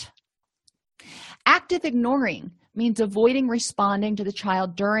fast. Active ignoring means avoiding responding to the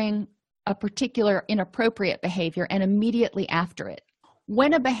child during a particular inappropriate behavior and immediately after it.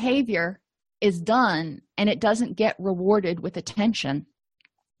 When a behavior is done and it doesn't get rewarded with attention,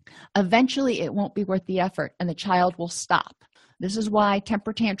 eventually it won't be worth the effort and the child will stop. This is why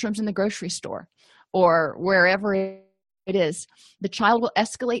temper tantrums in the grocery store or wherever it is, the child will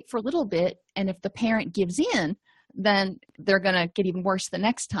escalate for a little bit, and if the parent gives in, then they're going to get even worse the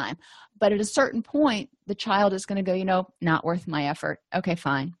next time. But at a certain point, the child is going to go, not worth my effort. Okay,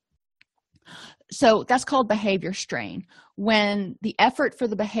 fine. So that's called behavior strain. When the effort for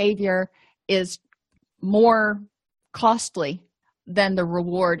the behavior is more costly than the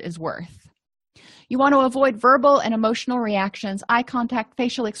reward is worth. You want to avoid verbal and emotional reactions, eye contact,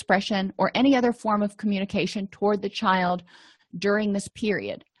 facial expression, or any other form of communication toward the child during this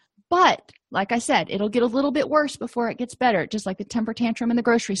period. But Like I said, it'll get a little bit worse before it gets better, just like the temper tantrum in the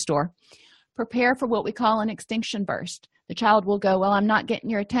grocery store. Prepare for what we call an extinction burst. The child will go, well, I'm not getting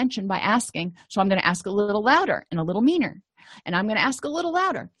your attention by asking, so I'm going to ask a little louder and a little meaner, and I'm going to ask a little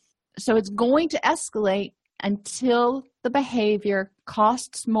louder. So it's going to escalate until the behavior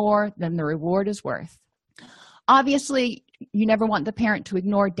costs more than the reward is worth. Obviously, you never want the parent to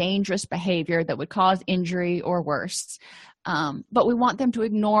ignore dangerous behavior that would cause injury or worse. But we want them to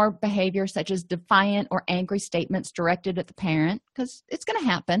ignore behavior such as defiant or angry statements directed at the parent, because it's going to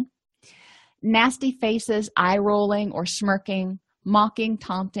happen. Nasty faces, eye rolling or smirking, mocking,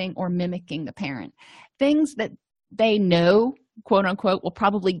 taunting, or mimicking the parent. Things that they know, quote unquote, will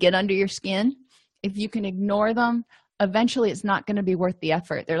probably get under your skin. If you can ignore them, eventually it's not going to be worth the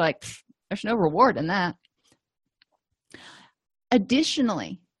effort. They're like, there's no reward in that.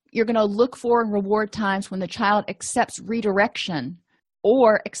 Additionally, you're going to look for and reward times when the child accepts redirection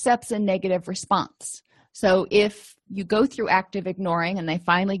or accepts a negative response. So if you go through active ignoring and they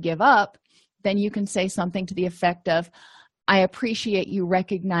finally give up, then you can say something to the effect of, I appreciate you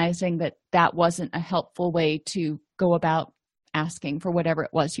recognizing that that wasn't a helpful way to go about asking for whatever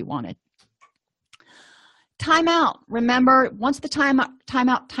it was you wanted. Timeout. Remember, once the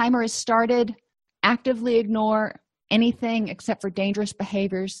timeout timer is started, actively ignore anything except for dangerous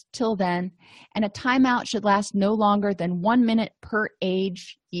behaviors till then, and a timeout should last no longer than 1 minute per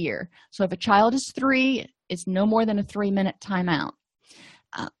age year. So if a child is 3, it's no more than a 3-minute timeout.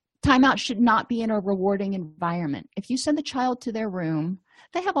 Timeout should not be in a rewarding environment. If you send the child to their room,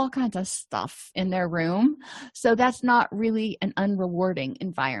 they have all kinds of stuff in their room, so that's not really an unrewarding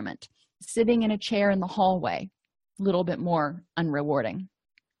environment. Sitting in a chair in the hallway, a little bit more unrewarding.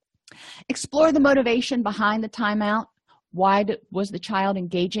 Explore the motivation behind the timeout. Why was the child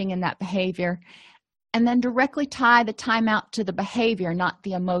engaging in that behavior? And then directly tie the timeout to the behavior, not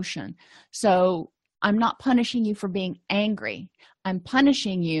the emotion. So I'm not punishing you for being angry. I'm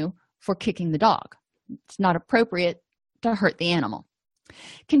punishing you for kicking the dog. It's not appropriate to hurt the animal.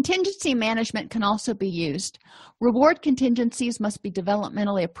 Contingency management can also be used. Reward contingencies must be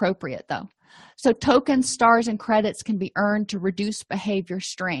developmentally appropriate, though. So tokens, stars, and credits can be earned to reduce behavior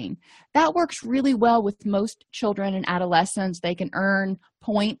strain. That works really well with most children and adolescents. They can earn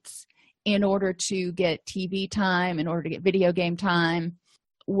points in order to get TV time, in order to get video game time,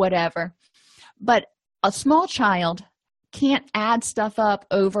 whatever. But a small child can't add stuff up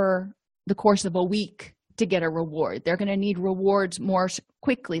over the course of a week to get a reward. They're going to need rewards more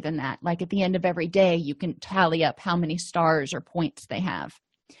quickly than that. Like at the end of every day, you can tally up how many stars or points they have.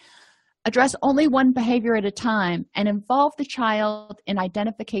 Address only one behavior at a time and involve the child in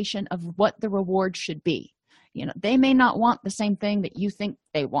identification of what the reward should be. You know, they may not want the same thing that you think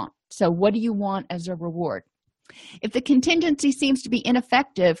they want. So what do you want as a reward? If the contingency seems to be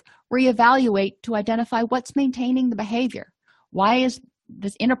ineffective, reevaluate to identify what's maintaining the behavior. Why is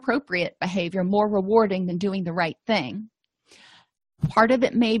this inappropriate behavior more rewarding than doing the right thing? Part of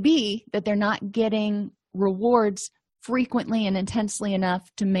it may be that they're not getting rewards frequently and intensely enough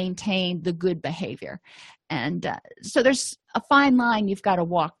to maintain the good behavior. And so there's a fine line you've got to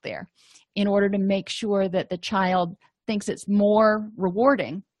walk there in order to make sure that the child thinks it's more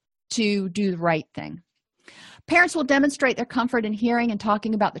rewarding to do the right thing. Parents will demonstrate their comfort in hearing and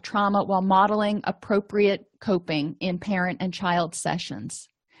talking about the trauma while modeling appropriate coping in parent and child sessions.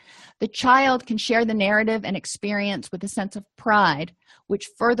 The child can share the narrative and experience with a sense of pride,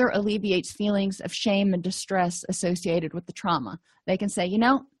 which further alleviates feelings of shame and distress associated with the trauma. They can say, you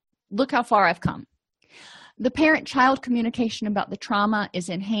know, look how far I've come. The parent-child communication about the trauma is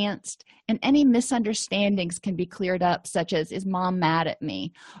enhanced, and any misunderstandings can be cleared up, such as, is mom mad at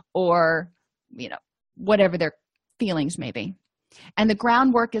me? Or, you know, whatever their feelings may be. And the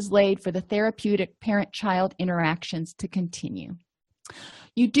groundwork is laid for the therapeutic parent-child interactions to continue.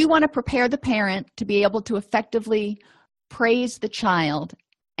 You do want to prepare the parent to be able to effectively praise the child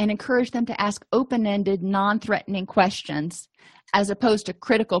and encourage them to ask open-ended, non-threatening questions as opposed to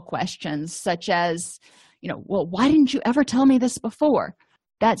critical questions such as, you know, well, why didn't you ever tell me this before?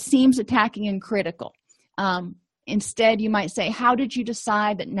 That seems attacking and critical. Instead, you might say, how did you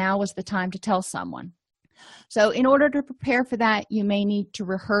decide that now was the time to tell someone? So in order to prepare for that, you may need to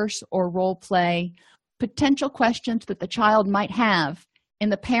rehearse or role play potential questions that the child might have in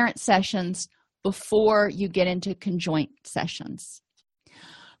the parent sessions before you get into conjoint sessions.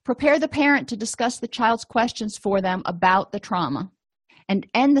 Prepare the parent to discuss the child's questions for them about the trauma, and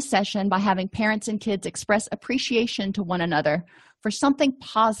end the session by having parents and kids express appreciation to one another for something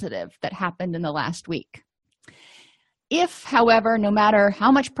positive that happened in the last week. If, however, no matter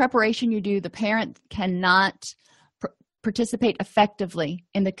how much preparation you do, the parent cannot participate effectively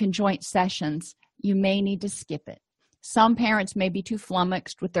in the conjoint sessions, you may need to skip it. Some parents may be too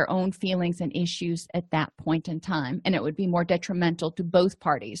flummoxed with their own feelings and issues at that point in time, and it would be more detrimental to both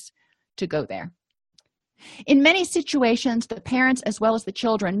parties to go there. In many situations, the parents as well as the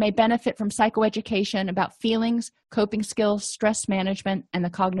children may benefit from psychoeducation about feelings, coping skills, stress management, and the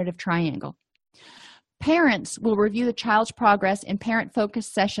cognitive triangle. Parents will review the child's progress in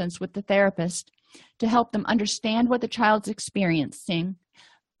parent-focused sessions with the therapist to help them understand what the child's experiencing,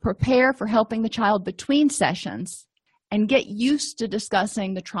 prepare for helping the child between sessions, and get used to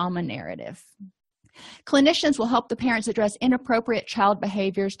discussing the trauma narrative. Clinicians will help the parents address inappropriate child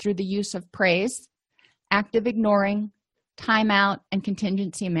behaviors through the use of praise, active ignoring, timeout, and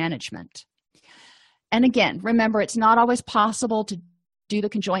contingency management. And again, remember, it's not always possible to do the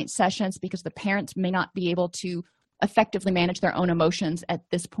conjoint sessions because the parents may not be able to effectively manage their own emotions at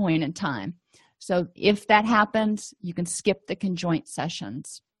this point in time. So if that happens, you can skip the conjoint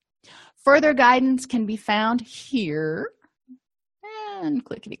sessions. Further guidance can be found here. And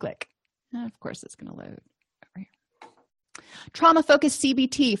clickety-click. Of course, it's going to load over here. Trauma-focused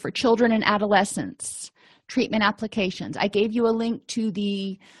CBT for children and adolescents. Treatment applications. I gave you a link to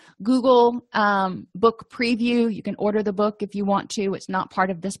the Google book preview. You can order the book if you want to. It's not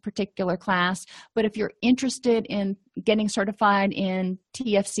part of this particular class. But if you're interested in getting certified in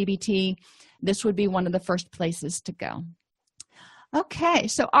TFCBT, this would be one of the first places to go. Okay,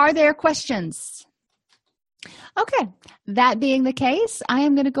 so are there questions? Okay, that being the case, I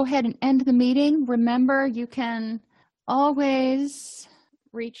am going to go ahead and end the meeting. Remember, you can always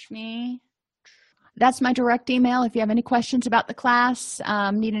reach me. That's my direct email if you have any questions about the class,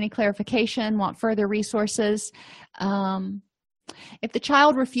 need any clarification, want further resources. If the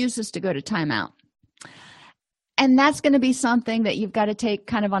child refuses to go to timeout, and that's going to be something that you've got to take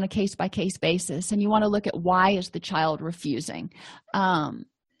kind of on a case-by-case basis, and you want to look at why is the child refusing. And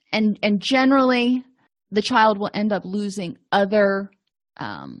generally, the child will end up losing other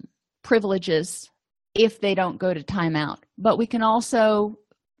privileges if they don't go to timeout. But we can also,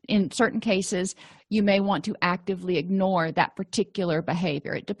 in certain cases, you may want to actively ignore that particular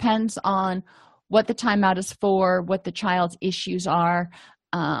behavior. It depends on what the timeout is for, what the child's issues are,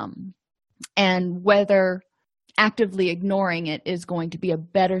 and whether actively ignoring it is going to be a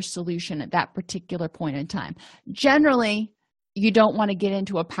better solution at that particular point in time. Generally, you don't want to get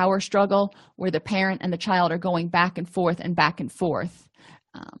into a power struggle where the parent and the child are going back and forth and back and forth.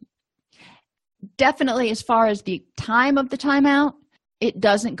 Definitely, as far as the time of the timeout, it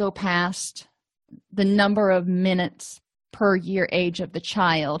doesn't go past the number of minutes per year age of the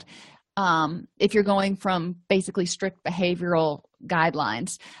child. If you're going from basically strict behavioral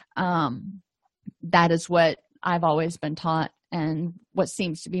guidelines, that is what I've always been taught and what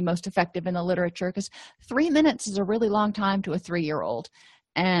seems to be most effective in the literature, because 3 minutes is a really long time to a 3-year-old.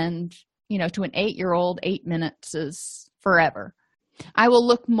 And, to an 8-year-old, 8 minutes is forever. I will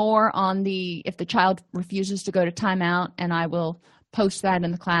look more on if the child refuses to go to timeout, and I will post that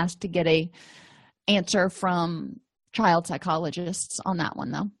in the class to get a answer from child psychologists on that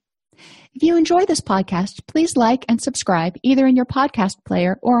one, though. If you enjoy this podcast, please like and subscribe either in your podcast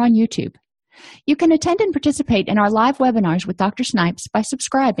player or on YouTube. You can attend and participate in our live webinars with Dr. Snipes by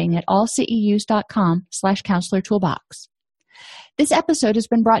subscribing at allceus.com/counselor toolbox. This episode has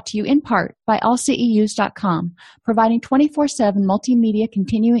been brought to you in part by allceus.com, providing 24/7 multimedia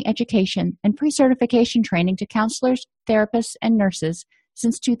continuing education and pre-certification training to counselors, therapists, and nurses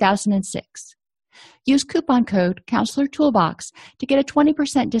since 2006. Use coupon code Counselor Toolbox to get a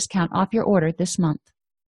 20% discount off your order this month.